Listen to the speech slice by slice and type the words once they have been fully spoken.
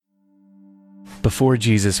Before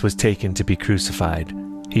Jesus was taken to be crucified,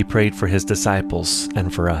 he prayed for his disciples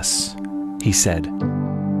and for us. He said,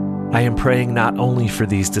 "I am praying not only for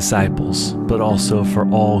these disciples, but also for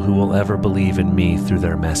all who will ever believe in me through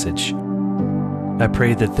their message. I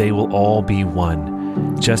pray that they will all be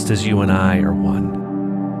one, just as you and I are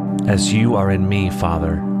one. As you are in me,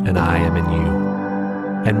 Father, and I am in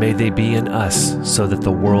you. And may they be in us so that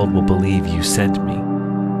the world will believe you sent me.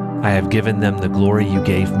 I have given them the glory you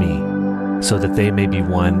gave me, so that they may be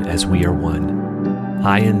one as we are one.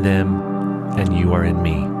 I in them, and you are in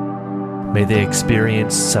me. May they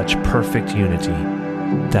experience such perfect unity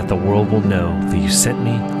that the world will know that you sent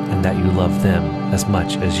me and that you love them as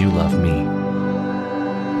much as you love me."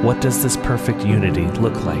 What does this perfect unity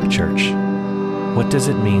look like, church? What does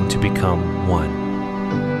it mean to become one?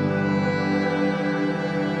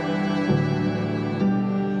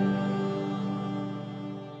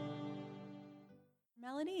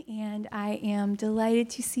 And I am delighted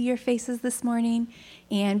to see your faces this morning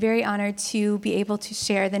and very honored to be able to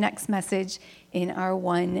share the next message in our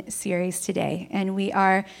One series today. And we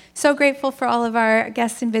are so grateful for all of our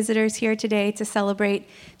guests and visitors here today to celebrate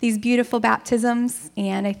these beautiful baptisms.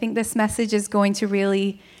 And I think this message is going to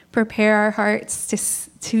really prepare our hearts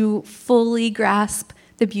to fully grasp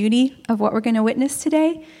the beauty of what we're going to witness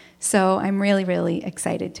today. So I'm really, really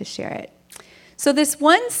excited to share it. So this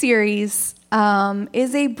One series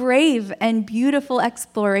is a brave and beautiful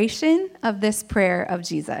exploration of this prayer of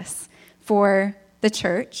Jesus for the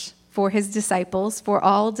church, for his disciples, for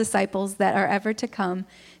all disciples that are ever to come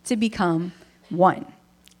to become one.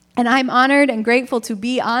 And I'm honored and grateful to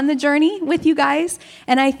be on the journey with you guys.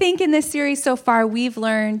 And I think in this series so far, we've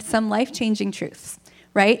learned some life-changing truths,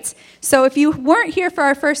 right? So if you weren't here for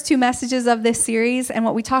our first two messages of this series and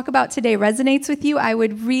what we talk about today resonates with you, I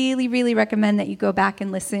would really, really recommend that you go back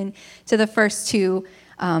and listen to the first two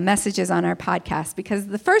messages on our podcast, because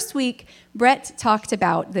the first week, Brett talked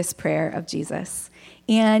about this prayer of Jesus,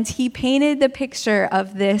 and he painted the picture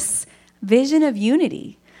of this vision of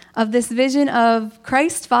unity, of this vision of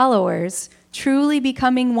Christ followers truly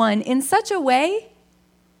becoming one in such a way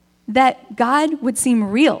that God would seem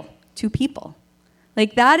real to people.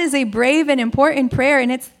 Like, that is a brave and important prayer,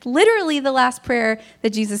 and it's literally the last prayer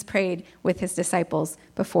that Jesus prayed with his disciples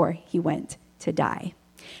before he went to die.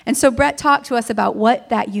 And so Brett talked to us about what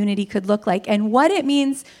that unity could look like and what it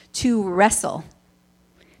means to wrestle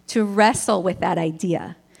with that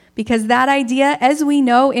idea. Because that idea, as we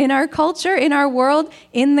know in our culture, in our world,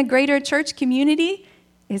 in the greater church community,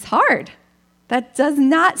 is hard. That does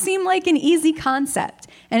not seem like an easy concept.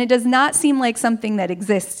 And it does not seem like something that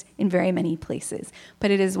exists in very many places,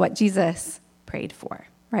 but it is what Jesus prayed for,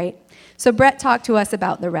 right? So Brett talked to us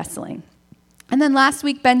about the wrestling. And then last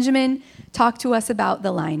week, Benjamin talked to us about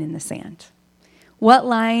the line in the sand. What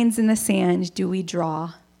lines in the sand do we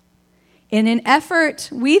draw? In an effort,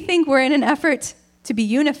 we think we're in an effort to be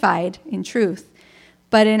unified in truth,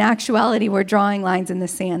 but in actuality, we're drawing lines in the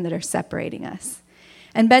sand that are separating us.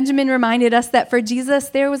 And Benjamin reminded us that for Jesus,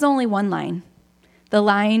 there was only one line. The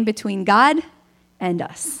line between God and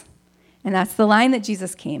us. And that's the line that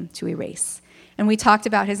Jesus came to erase. And we talked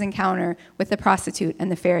about his encounter with the prostitute and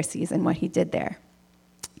the Pharisees and what he did there.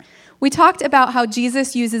 We talked about how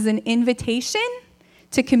Jesus uses an invitation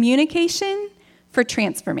to communication for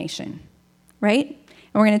transformation, right?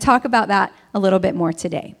 And we're going to talk about that a little bit more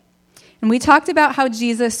today. And we talked about how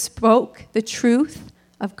Jesus spoke the truth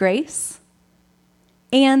of grace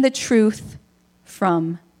and the truth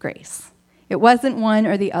from grace. It wasn't one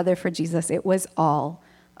or the other for Jesus. It was all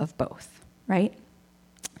of both, right?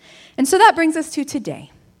 And so that brings us to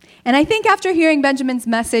today. And I think after hearing Benjamin's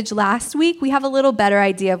message last week, we have a little better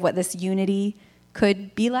idea of what this unity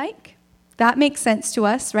could be like. That makes sense to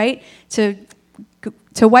us, right? To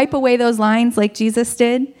wipe away those lines like Jesus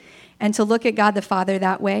did and to look at God the Father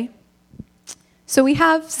that way. So we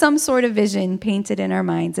have some sort of vision painted in our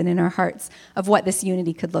minds and in our hearts of what this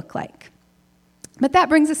unity could look like. But that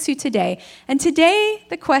brings us to today. And today,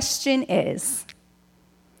 the question is,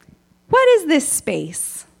 what is this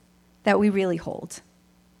space that we really hold?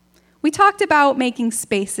 We talked about making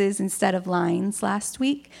spaces instead of lines last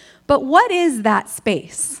week, but what is that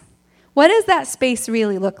space? What does that space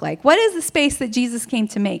really look like? What is the space that Jesus came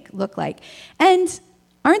to make look like? And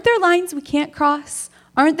aren't there lines we can't cross?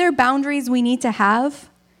 Aren't there boundaries we need to have?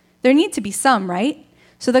 There need to be some, right?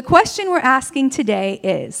 So the question we're asking today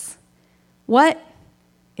is, what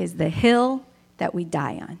is the hill that we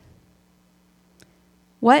die on?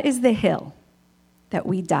 What is the hill that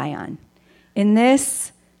we die on? In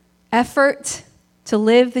this effort to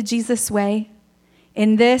live the Jesus way,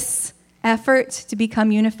 in this effort to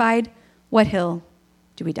become unified, what hill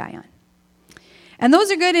do we die on? And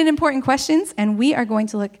those are good and important questions, and we are going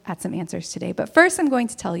to look at some answers today. But first, I'm going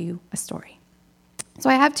to tell you a story. So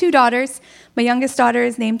I have 2 daughters. My youngest daughter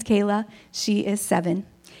is named Kayla. She is 7.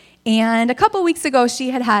 And a couple weeks ago,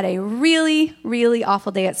 she had a really, really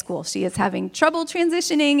awful day at school. She is having trouble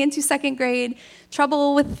transitioning into 2nd grade,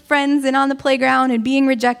 trouble with friends and on the playground and being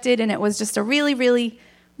rejected, and it was just a really, really,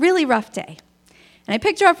 really rough day. And I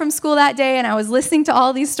picked her up from school that day, and I was listening to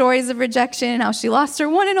all these stories of rejection, how she lost her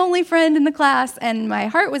one and only friend in the class, and my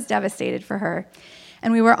heart was devastated for her.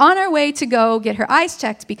 And we were on our way to go get her eyes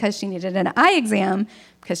checked because she needed an eye exam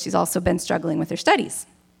because she's also been struggling with her studies.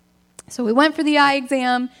 So we went for the eye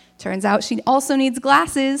exam. Turns out she also needs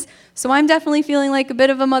glasses, so I'm definitely feeling like a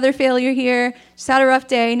bit of a mother failure here. She's had a rough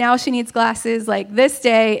day. Now she needs glasses. Like, this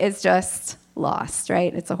day is just lost,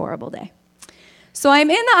 right? It's a horrible day. So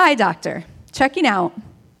I'm in the eye doctor, checking out,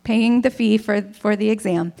 paying the fee for the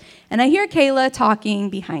exam, and I hear Kayla talking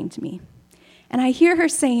behind me. And I hear her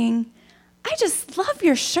saying, "I just love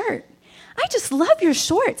your shirt. I just love your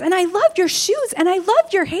shorts, and I love your shoes, and I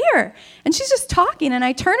love your hair." And she's just talking, and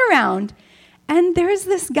I turn around, and there's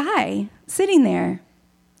this guy sitting there,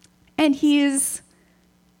 and he's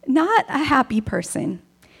not a happy person.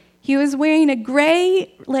 He was wearing a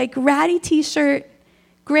gray, ratty t-shirt,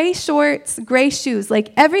 gray shorts, gray shoes.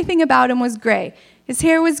 Everything about him was gray. His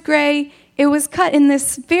hair was gray. It was cut in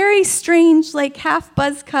this very strange, half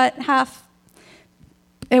buzz cut, half,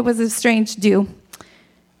 it was a strange do.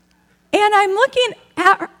 And I'm looking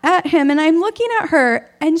at him, and I'm looking at her,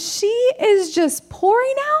 and she is just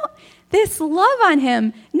pouring out this love on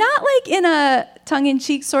him, not in a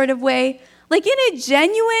tongue-in-cheek sort of way, in a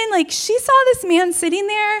genuine, she saw this man sitting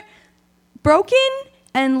there broken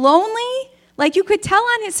and lonely, you could tell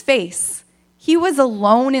on his face he was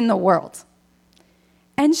alone in the world.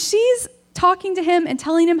 And she's talking to him and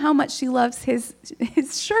telling him how much she loves his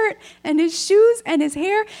shirt and his shoes and his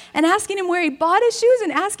hair, and asking him where he bought his shoes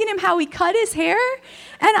and asking him how he cut his hair.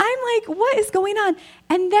 And I'm like, what is going on?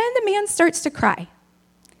 And then the man starts to cry.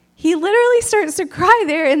 He literally starts to cry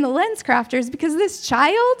there in the LensCrafters because this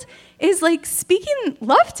child is speaking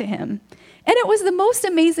love to him. And it was the most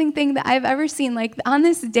amazing thing that I've ever seen. On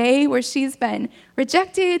this day where she's been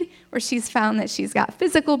rejected, where she's found that she's got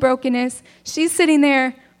physical brokenness, she's sitting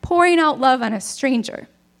there pouring out love on a stranger.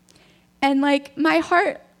 And my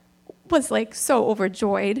heart was so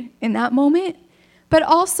overjoyed in that moment, but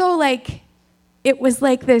also it was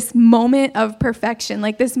this moment of perfection,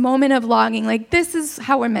 this moment of longing, this is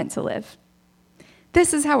how we're meant to live.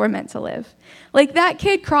 This is how we're meant to live. That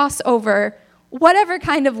kid crossed over whatever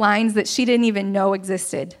kind of lines that she didn't even know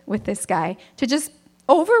existed with this guy to just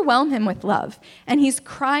overwhelm him with love. And he's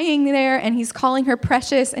crying there, and he's calling her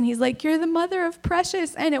precious, and he's like, "You're the mother of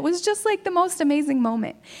precious." And it was just the most amazing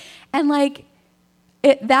moment. And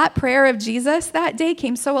that prayer of Jesus that day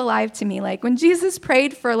came so alive to me. When Jesus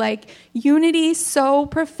prayed for unity so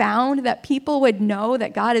profound that people would know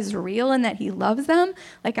that God is real and that he loves them,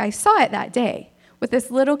 I saw it that day with this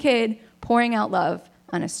little kid pouring out love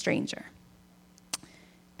on a stranger.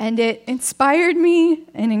 And it inspired me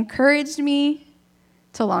and encouraged me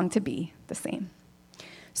to long to be the same.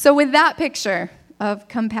 So with that picture of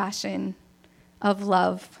compassion, of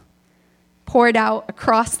love, poured out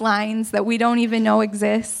across lines that we don't even know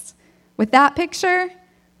exist, with that picture,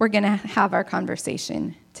 we're going to have our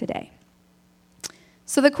conversation today.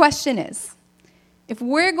 So the question is, if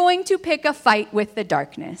we're going to pick a fight with the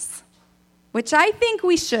darkness, which I think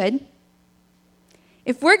we should,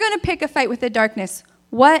 if we're going to pick a fight with the darkness,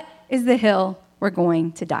 what is the hill we're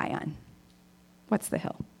going to die on? What's the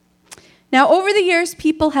hill? Now, over the years,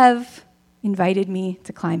 people have invited me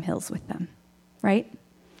to climb hills with them, right?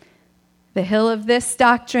 The hill of this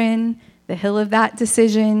doctrine, the hill of that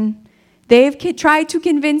decision. They've tried to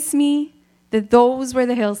convince me that those were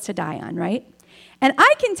the hills to die on, right? And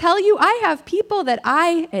I can tell you, I have people that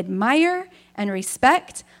I admire and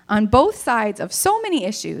respect on both sides of so many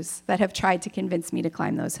issues that have tried to convince me to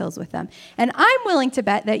climb those hills with them. And I'm willing to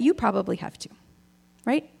bet that you probably have too,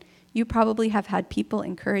 right? You probably have had people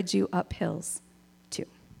encourage you up hills too.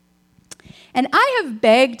 And I have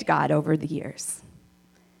begged God over the years,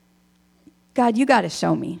 God, you got to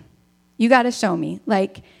show me. You got to show me.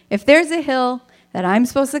 If there's a hill that I'm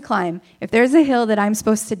supposed to climb, if there's a hill that I'm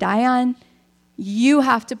supposed to die on, you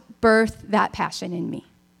have to birth that passion in me.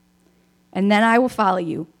 And then I will follow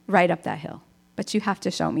you right up that hill. But you have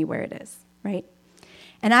to show me where it is, right?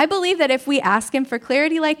 And I believe that if we ask him for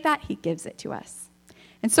clarity like that, he gives it to us.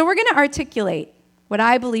 And so we're going to articulate what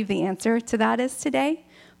I believe the answer to that is today.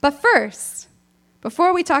 But first,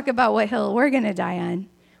 before we talk about what hill we're going to die on,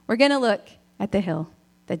 we're going to look at the hill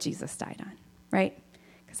that Jesus died on, right?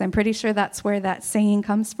 Because I'm pretty sure that's where that saying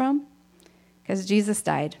comes from, because Jesus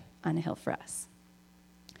died on a hill for us.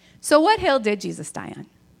 So what hill did Jesus die on?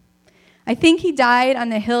 I think he died on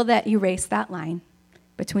the hill that erased that line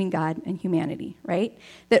between God and humanity, right?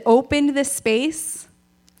 That opened the space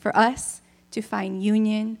for us to find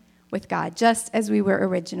union with God, just as we were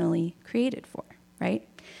originally created for, right?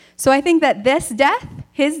 So I think that this death,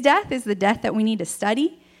 his death, is the death that we need to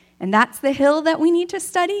study, and that's the hill that we need to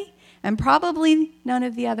study, and probably none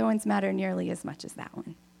of the other ones matter nearly as much as that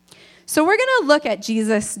one. So we're going to look at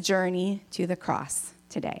Jesus' journey to the cross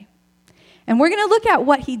today. And we're going to look at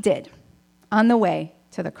what he did on the way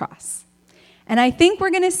to the cross. And I think we're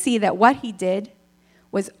going to see that what he did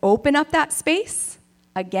was open up that space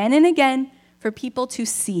again and again for people to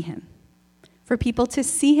see him. For people to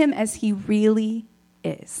see him as he really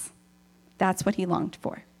is. That's what he longed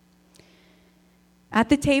for. At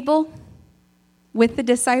the table with the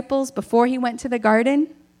disciples before he went to the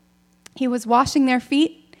garden, he was washing their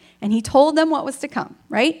feet, and he told them what was to come,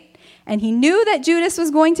 right? And he knew that Judas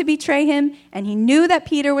was going to betray him, and he knew that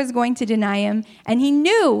Peter was going to deny him, and he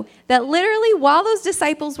knew that literally while those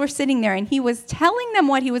disciples were sitting there and he was telling them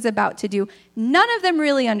what he was about to do, none of them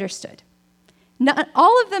really understood.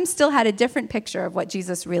 All of them still had a different picture of what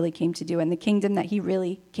Jesus really came to do and the kingdom that he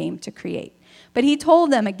really came to create. But he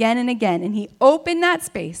told them again and again, and he opened that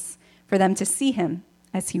space for them to see him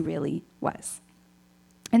as he really was.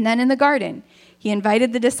 And then in the garden, he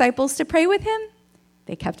invited the disciples to pray with him.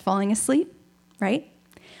 They kept falling asleep, right?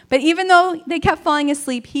 But even though they kept falling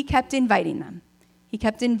asleep, he kept inviting them. He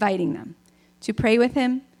kept inviting them to pray with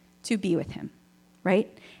him, to be with him,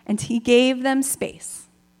 right? And he gave them space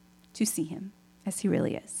to see him as he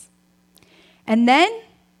really is. And then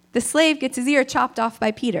the slave gets his ear chopped off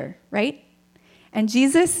by Peter, right? And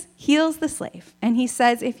Jesus heals the slave. And he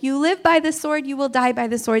says, if you live by the sword, you will die by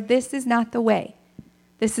the sword. This is not the way.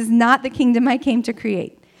 This is not the kingdom I came to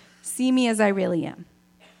create. See me as I really am,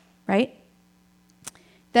 right?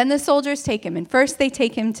 Then the soldiers take him, and first they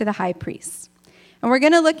take him to the high priest. And we're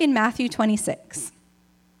going to look in Matthew 26,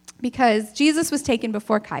 because Jesus was taken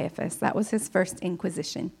before Caiaphas. That was his first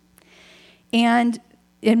inquisition. And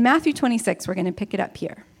in Matthew 26, we're going to pick it up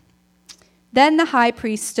here. Then the high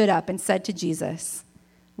priest stood up and said to Jesus,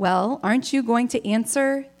 well, aren't you going to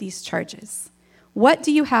answer these charges? What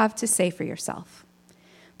do you have to say for yourself?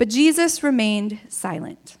 But Jesus remained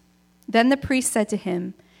silent. Then the priest said to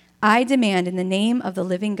him, I demand in the name of the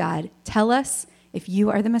living God, tell us if you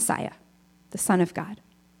are the Messiah, the Son of God.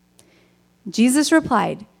 Jesus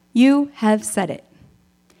replied, you have said it.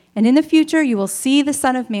 And in the future you will see the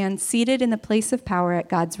Son of Man seated in the place of power at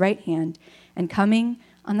God's right hand and coming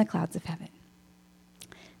on the clouds of heaven.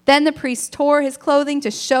 Then the priest tore his clothing to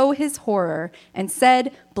show his horror and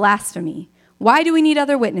said, blasphemy. Why do we need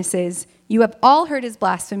other witnesses? You have all heard his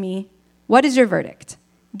blasphemy. What is your verdict?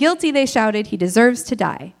 Guilty, they shouted, he deserves to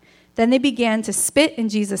die. Then they began to spit in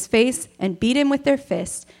Jesus' face and beat him with their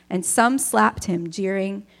fists, and some slapped him,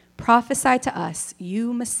 jeering, prophesy to us,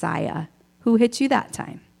 you Messiah. Who hit you that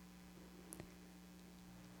time?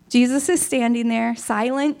 Jesus is standing there,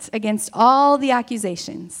 silent against all the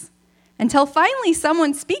accusations, until finally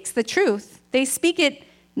someone speaks the truth. They speak it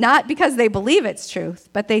not because they believe it's truth,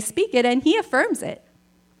 but they speak it and he affirms it.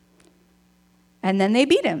 And then they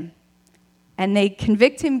beat him, and they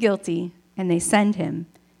convict him guilty, and they send him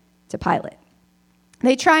to Pilate.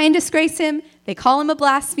 They try and disgrace him. They call him a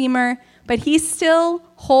blasphemer, but he still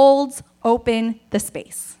holds open the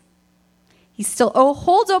space. He still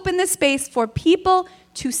holds open the space for people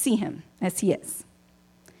to see him as he is.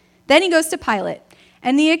 Then he goes to Pilate,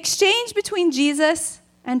 and the exchange between Jesus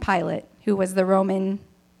and Pilate, who was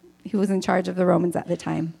in charge of the Romans at the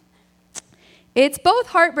time, it's both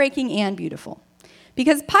heartbreaking and beautiful.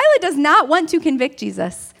 Because Pilate does not want to convict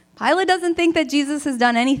Jesus. Pilate doesn't think that Jesus has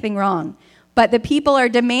done anything wrong, but the people are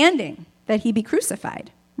demanding that he be crucified,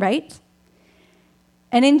 right?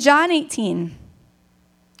 And in John 18,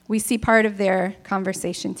 we see part of their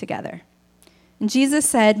conversation together. And Jesus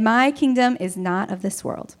said, my kingdom is not of this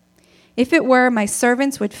world. If it were, my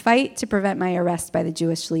servants would fight to prevent my arrest by the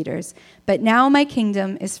Jewish leaders, but now my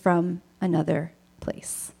kingdom is from another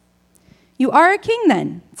place. You are a king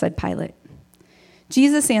then, said Pilate.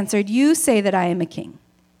 Jesus answered, you say that I am a king.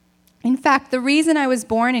 In fact, the reason I was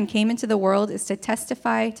born and came into the world is to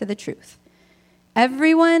testify to the truth.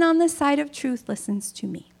 Everyone on the side of truth listens to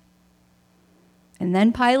me. And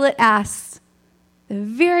then Pilate asks the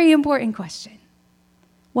very important question,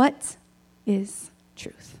 what is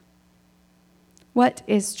truth? What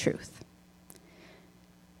is truth?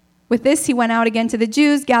 With this, he went out again to the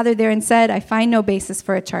Jews, gathered there, and said, I find no basis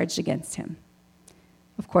for a charge against him.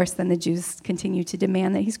 Of course, then the Jews continue to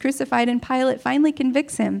demand that he's crucified, and Pilate finally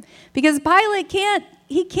convicts him because Pilate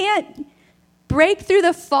can't break through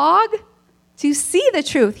the fog to see the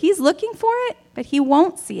truth. He's looking for it, but he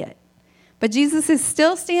won't see it. But Jesus is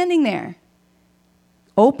still standing there,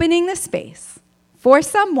 opening the space for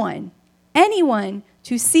someone, anyone,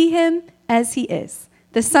 to see him as he is,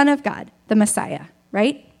 the Son of God, the Messiah,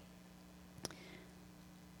 right?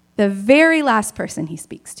 The very last person he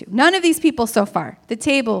speaks to. None of these people so far, the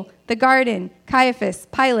table, the garden, Caiaphas,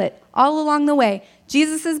 Pilate, all along the way,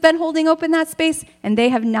 Jesus has been holding open that space, and they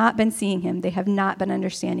have not been seeing him. They have not been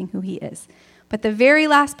understanding who he is. But the very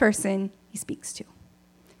last person he speaks to,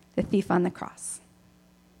 the thief on the cross.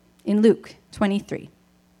 In Luke 23,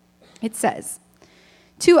 it says,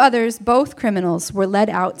 2 others, both criminals, were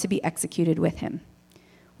led out to be executed with him.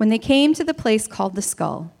 When they came to the place called the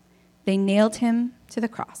Skull, they nailed him to the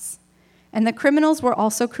cross. And the criminals were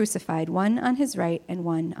also crucified, one on his right and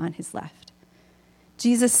one on his left.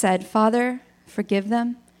 Jesus said, "Father, forgive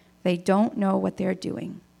them. They don't know what they're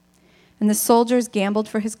doing." And the soldiers gambled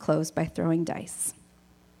for his clothes by throwing dice.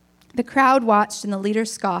 The crowd watched, and the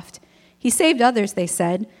leaders scoffed. "He saved others," they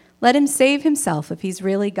said. "Let him save himself if he's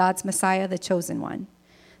really God's Messiah, the chosen one."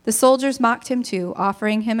 The soldiers mocked him too,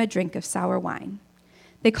 offering him a drink of sour wine.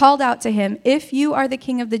 They called out to him, "If you are the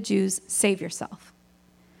king of the Jews, save yourself."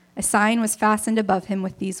 A sign was fastened above him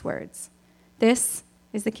with these words, "This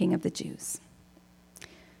is the King of the Jews."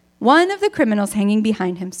 One of the criminals hanging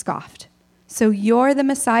behind him scoffed, "So you're the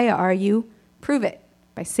Messiah, are you? Prove it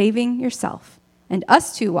by saving yourself and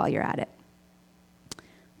us too while you're at it."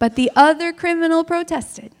 But the other criminal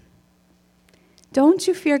protested, "Don't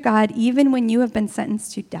you fear God even when you have been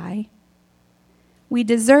sentenced to die? We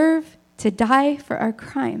deserve to die for our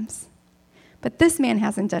crimes, but this man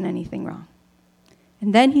hasn't done anything wrong."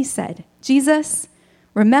 And then he said, "Jesus,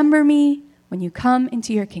 remember me when you come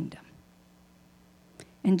into your kingdom."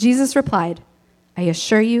 And Jesus replied, "I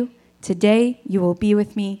assure you, today you will be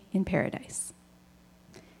with me in paradise."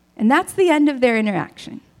 And that's the end of their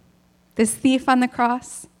interaction. This thief on the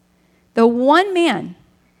cross, the one man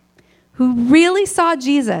who really saw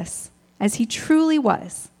Jesus as he truly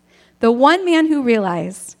was, the one man who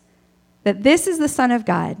realized that this is the Son of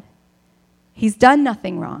God, he's done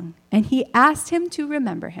nothing wrong, and he asked him to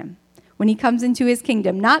remember him when he comes into his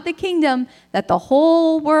kingdom, not the kingdom that the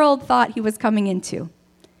whole world thought he was coming into,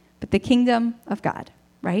 but the kingdom of God,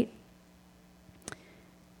 right?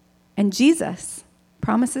 And Jesus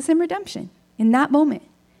promises him redemption in that moment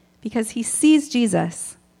because he sees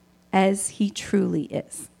Jesus as he truly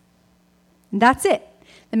is. And that's it.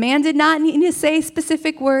 The man did not need to say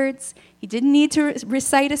specific words. He didn't need to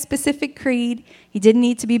recite a specific creed. He didn't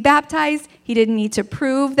need to be baptized. He didn't need to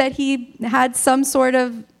prove that he had some sort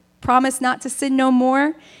of promise not to sin no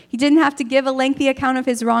more. He didn't have to give a lengthy account of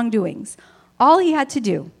his wrongdoings. All he had to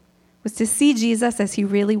do was to see Jesus as he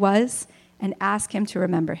really was and ask him to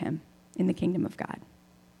remember him in the kingdom of God.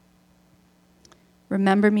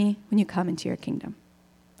 Remember me when you come into your kingdom.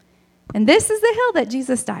 And this is the hill that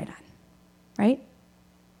Jesus died on, right?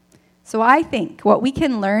 So I think what we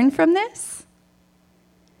can learn from this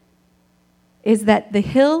is that the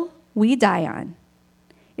hill we die on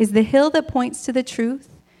is the hill that points to the truth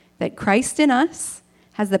that Christ in us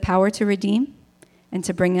has the power to redeem and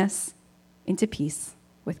to bring us into peace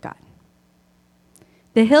with God.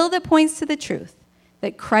 The hill that points to the truth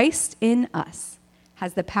that Christ in us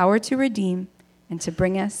has the power to redeem and to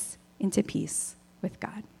bring us into peace with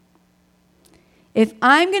God. If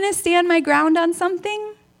I'm going to stand my ground on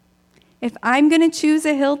something, if I'm going to choose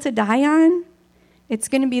a hill to die on, it's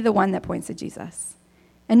going to be the one that points to Jesus.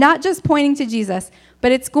 And not just pointing to Jesus,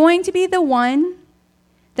 but it's going to be the one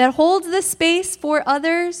that holds the space for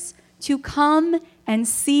others to come and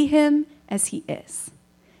see him as he is,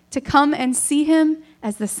 to come and see him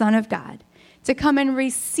as the Son of God, to come and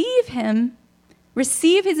receive him,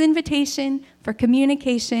 receive his invitation for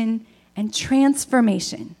communication and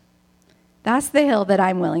transformation. That's the hill that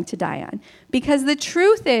I'm willing to die on. Because the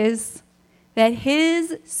truth is that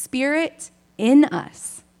his Spirit in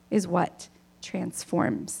us is what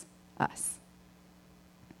transforms us.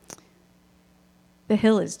 The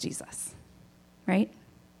hill is Jesus, right?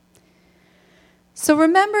 So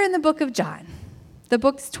remember in the book of John, the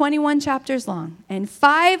book's 21 chapters long, and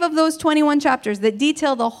 5 of those 21 chapters that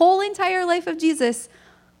detail the whole entire life of Jesus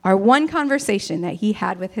are one conversation that he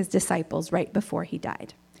had with his disciples right before he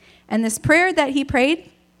died. And this prayer that he prayed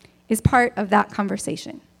is part of that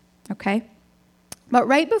conversation, okay? But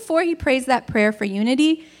right before he prays that prayer for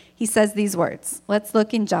unity, he says these words. Let's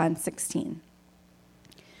look in John 16.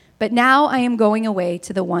 "But now I am going away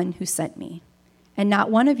to the one who sent me, and not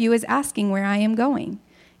one of you is asking where I am going.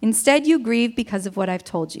 Instead, you grieve because of what I've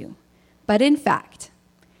told you. But in fact,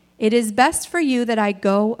 it is best for you that I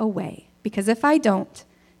go away, because if I don't,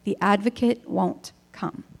 the advocate won't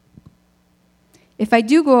come. If I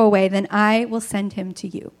do go away, then I will send him to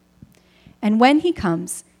you. And when he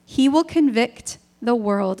comes, he will convict the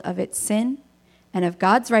world of its sin and of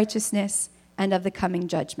God's righteousness and of the coming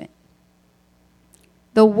judgment.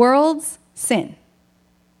 The world's sin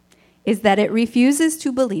is that it refuses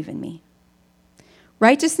to believe in me.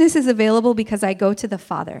 Righteousness is available because I go to the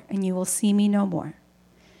Father, and you will see me no more.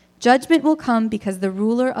 Judgment will come because the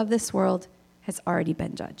ruler of this world has already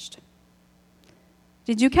been judged.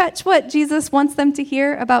 Did you catch what Jesus wants them to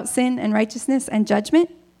hear about sin and righteousness and judgment?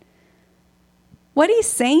 What he's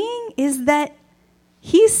saying is that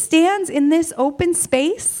he stands in this open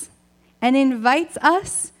space and invites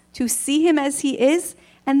us to see him as he is,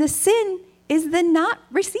 and the sin is the not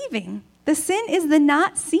receiving. The sin is the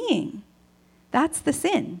not seeing. That's the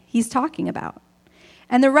sin he's talking about.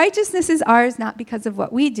 And the righteousness is ours not because of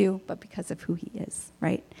what we do, but because of who he is,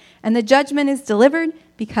 right? And the judgment is delivered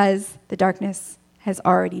because the darkness has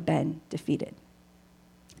already been defeated.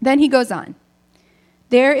 Then he goes on.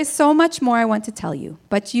 There is so much more I want to tell you,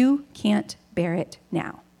 but you can't bear it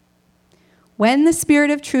now. When the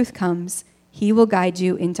Spirit of truth comes, he will guide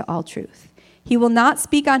you into all truth. He will not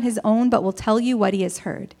speak on his own, but will tell you what he has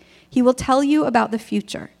heard. He will tell you about the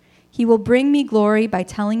future. He will bring me glory by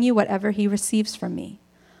telling you whatever he receives from me.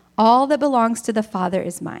 All that belongs to the Father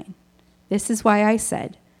is mine. This is why I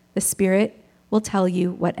said, the Spirit will tell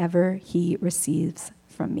you whatever he receives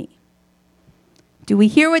from me. Do we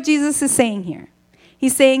hear what Jesus is saying here?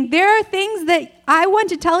 He's saying, there are things that I want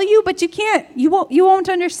to tell you, but you won't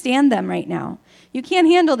understand them right now. You can't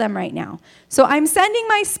handle them right now. So I'm sending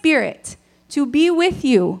my Spirit to be with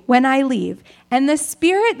you when I leave. And the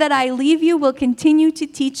Spirit that I leave you will continue to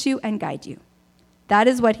teach you and guide you. That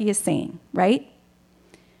is what he is saying, right?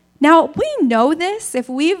 Now, we know this. If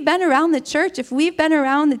we've been around the church, if we've been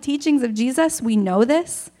around the teachings of Jesus, we know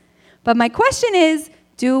this. But my question is,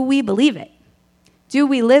 do we believe it? Do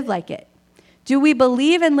we live like it? Do we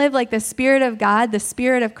believe and live like the Spirit of God, the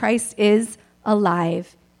Spirit of Christ, is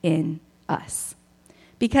alive in us?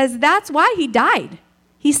 Because that's why he died.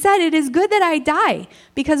 He said, it is good that I die,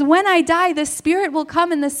 because when I die, the Spirit will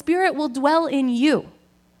come and the Spirit will dwell in you.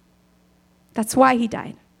 That's why he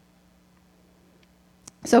died.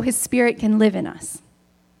 So his Spirit can live in us.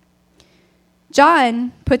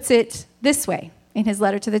 John puts it this way in his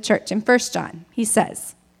letter to the church. In 1 John, he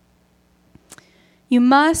says, you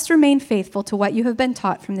must remain faithful to what you have been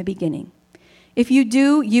taught from the beginning. If you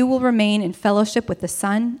do, you will remain in fellowship with the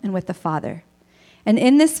Son and with the Father. And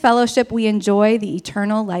in this fellowship, we enjoy the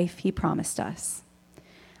eternal life he promised us.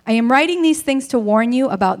 I am writing these things to warn you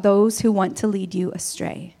about those who want to lead you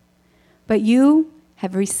astray. But you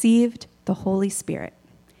have received the Holy Spirit,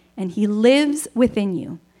 and he lives within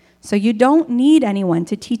you, so you don't need anyone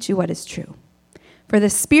to teach you what is true. For the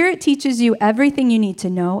Spirit teaches you everything you need to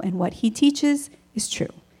know, and what he teaches is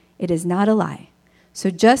true. It is not a lie.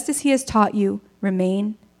 So just as he has taught you,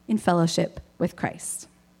 remain in fellowship with Christ.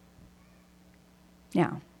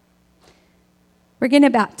 Now, we're going to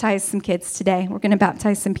baptize some kids today. We're going to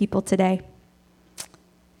baptize some people today.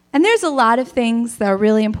 And there's a lot of things that are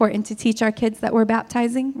really important to teach our kids that we're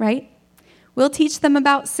baptizing, right? We'll teach them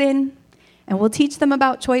about sin, and we'll teach them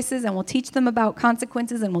about choices, and we'll teach them about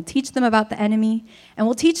consequences, and we'll teach them about the enemy, and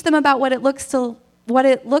we'll teach them about what it looks to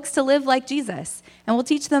live like Jesus. And we'll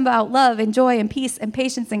teach them about love and joy and peace and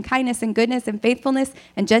patience and kindness and goodness and faithfulness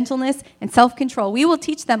and gentleness and self-control. We will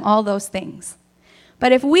teach them all those things.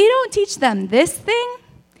 But if we don't teach them this thing,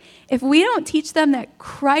 if we don't teach them that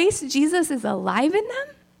Christ Jesus is alive in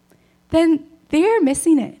them, then they're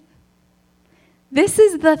missing it. This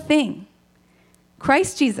is the thing.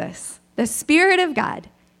 Christ Jesus, the Spirit of God,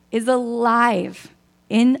 is alive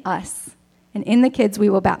in us and in the kids we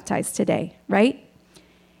will baptize today, right?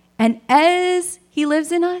 And as he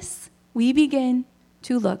lives in us, we begin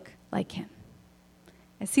to look like him.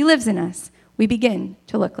 As he lives in us, we begin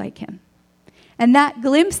to look like him. And that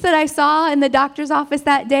glimpse that I saw in the doctor's office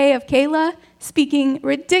that day of Kayla speaking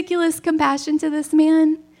ridiculous compassion to this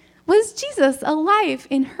man was Jesus alive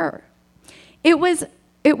in her. It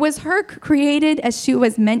was her created as she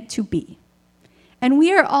was meant to be. And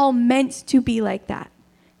we are all meant to be like that.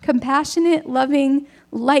 Compassionate, loving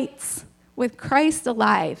lights with Christ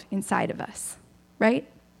alive inside of us, right?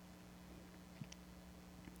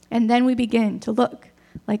 And then we begin to look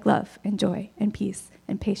like love and joy and peace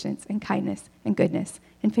and patience and kindness and goodness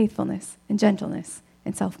and faithfulness and gentleness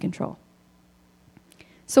and self-control.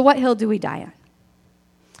 So what hill do we die on?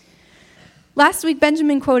 Last week,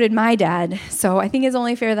 Benjamin quoted my dad, so I think it's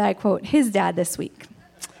only fair that I quote his dad this week.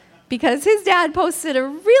 Because his dad posted a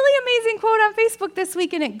really amazing quote on Facebook this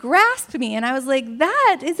week, and it grasped me, and I was like,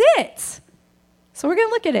 that is it. So we're going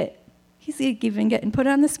to look at it. He's even getting put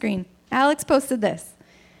on the screen. Alex posted this.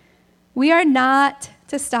 We are not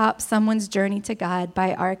to stop someone's journey to God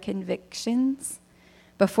by our convictions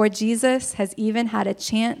before Jesus has even had a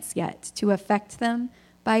chance yet to affect them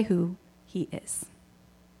by who he is.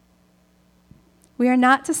 We are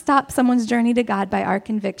not to stop someone's journey to God by our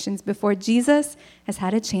convictions before Jesus has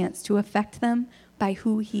had a chance to affect them by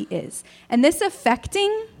who he is. And this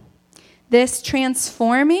affecting, this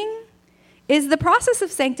transforming, is the process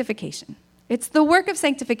of sanctification. It's the work of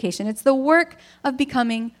sanctification. It's the work of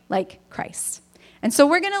becoming like Christ. And so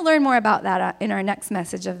we're going to learn more about that in our next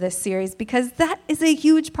message of this series, because that is a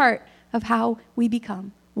huge part of how we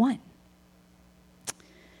become one.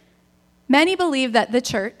 Many believe that the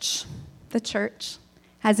church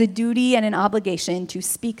has a duty and an obligation to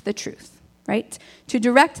speak the truth, right? To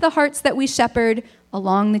direct the hearts that we shepherd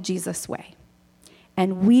along the Jesus way.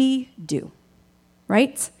 And we do,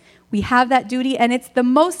 right? We have that duty, and it's the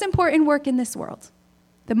most important work in this world.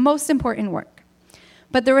 The most important work.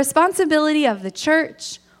 But the responsibility of the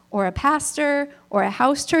church, or a pastor, or a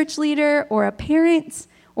house church leader, or a parent,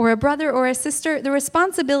 or a brother, or a sister, the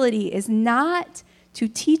responsibility is not to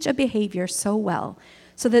teach a behavior so well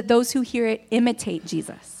so that those who hear it imitate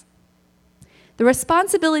Jesus. The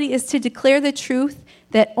responsibility is to declare the truth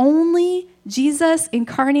that only Jesus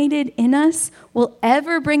incarnated in us will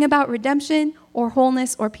ever bring about redemption or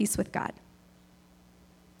wholeness or peace with God.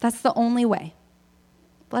 That's the only way.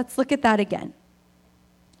 Let's look at that again.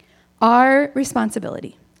 Our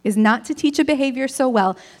responsibility is not to teach a behavior so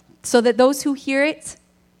well so that those who hear it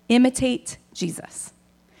imitate Jesus.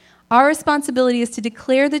 Our responsibility is to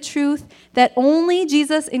declare the truth that only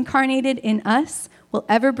Jesus incarnated in us will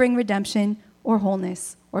ever bring redemption or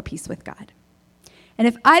wholeness or peace with God. And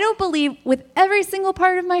if I don't believe with every single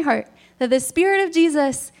part of my heart that the Spirit of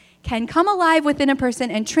Jesus can come alive within a person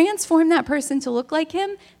and transform that person to look like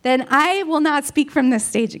him, then I will not speak from this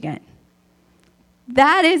stage again.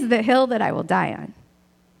 That is the hill that I will die on.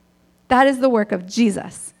 That is the work of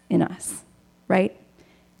Jesus in us, right?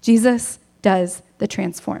 Jesus does the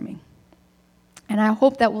transforming. And I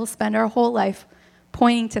hope that we'll spend our whole life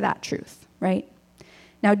pointing to that truth, right?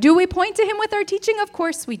 Now, do we point to him with our teaching? Of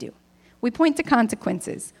course we do. We point to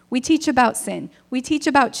consequences. We teach about sin. We teach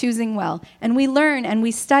about choosing well. And we learn and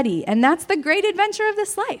we study. And that's the great adventure of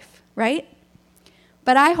this life, right?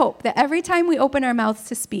 But I hope that every time we open our mouths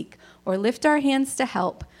to speak, or lift our hands to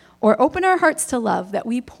help, or open our hearts to love, that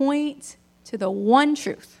we point to the one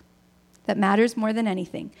truth that matters more than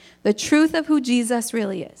anything. The truth of who Jesus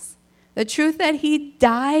really is. The truth that he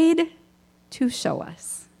died to show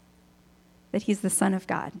us. That he's the Son of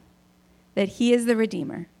God. That he is the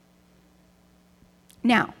Redeemer.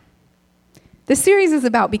 Now, the series is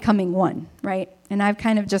about becoming one, right? And I've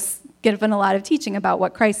kind of just given a lot of teaching about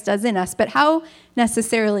what Christ does in us, but how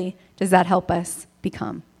necessarily does that help us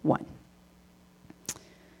become one?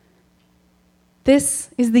 This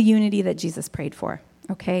is the unity that Jesus prayed for,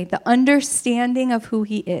 okay? The understanding of who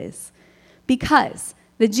he is. Because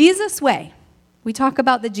the Jesus way, we talk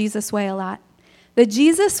about the Jesus way a lot. The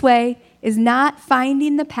Jesus way is not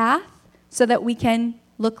finding the path so that we can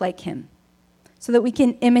look like him, so that we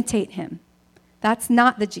can imitate him. That's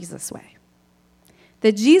not the Jesus way.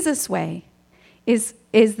 The Jesus way is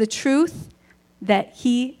the truth that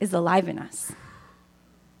he is alive in us.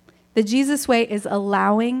 The Jesus way is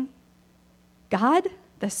allowing God,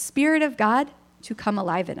 the Spirit of God, to come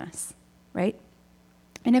alive in us, right?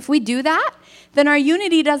 And if we do that, then our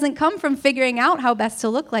unity doesn't come from figuring out how best to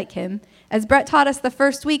look like him. As Brett taught us the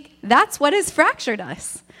first week, that's what has fractured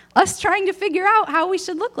us trying to figure out how we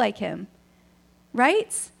should look like him,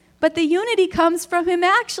 right? But the unity comes from him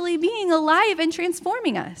actually being alive and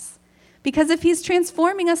transforming us. Because if he's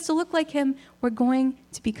transforming us to look like him, we're going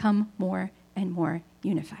to become more and more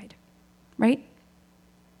unified, right?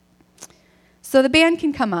 So the band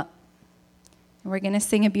can come up, and we're going to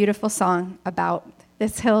sing a beautiful song about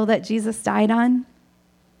this hill that Jesus died on.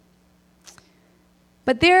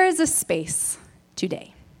 But there is a space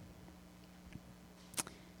today.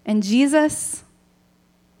 And Jesus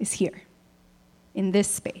is here in this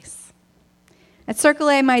space. At Circle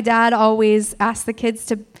A, my dad always asked the kids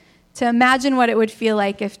to imagine what it would feel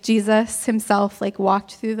like if Jesus himself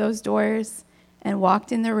walked through those doors and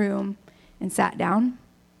walked in the room and sat down.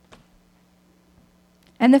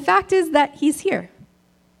 And the fact is that he's here.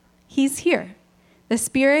 He's here. The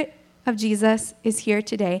Spirit of Jesus is here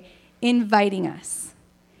today, inviting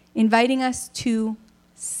us to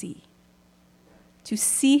see. to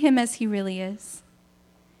see him as he really is,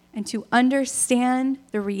 and to understand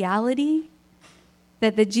the reality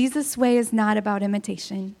that the Jesus way is not about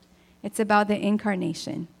imitation. It's about the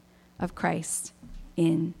incarnation of Christ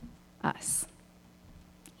in us.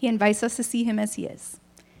 He invites us to see him as he is.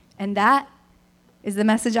 And that is the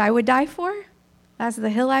message I would die for. That's the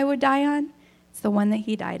hill I would die on. It's the one that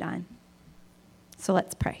he died on. So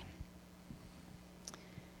let's pray.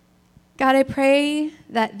 God, I pray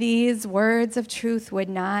that these words of truth would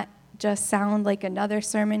not just sound like another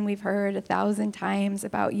sermon we've heard 1,000 times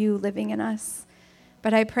about you living in us,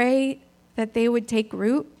 but I pray that they would take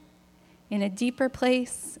root in a deeper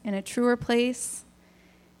place, in a truer place,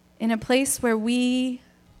 in a place where we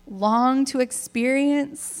long to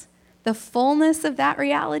experience the fullness of that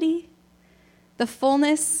reality, the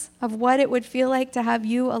fullness of what it would feel like to have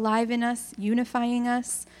you alive in us, unifying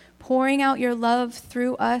us, pouring out your love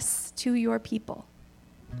through us to your people.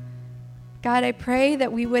 God, I pray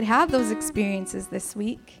that we would have those experiences this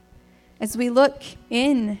week as we look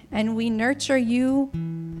in and we nurture you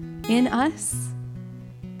in us,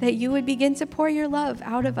 that you would begin to pour your love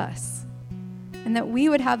out of us, and that we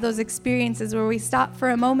would have those experiences where we stop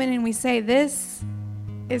for a moment and we say, this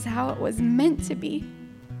is how it was meant to be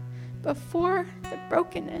before the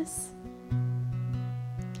brokenness.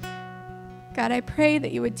 God, I pray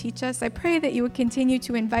that you would teach us. I pray that you would continue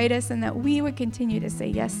to invite us and that we would continue to say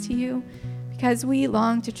yes to you because we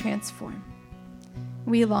long to transform.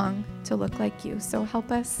 We long to look like you. So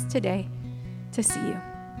help us today to see you.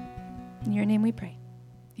 In your name we pray.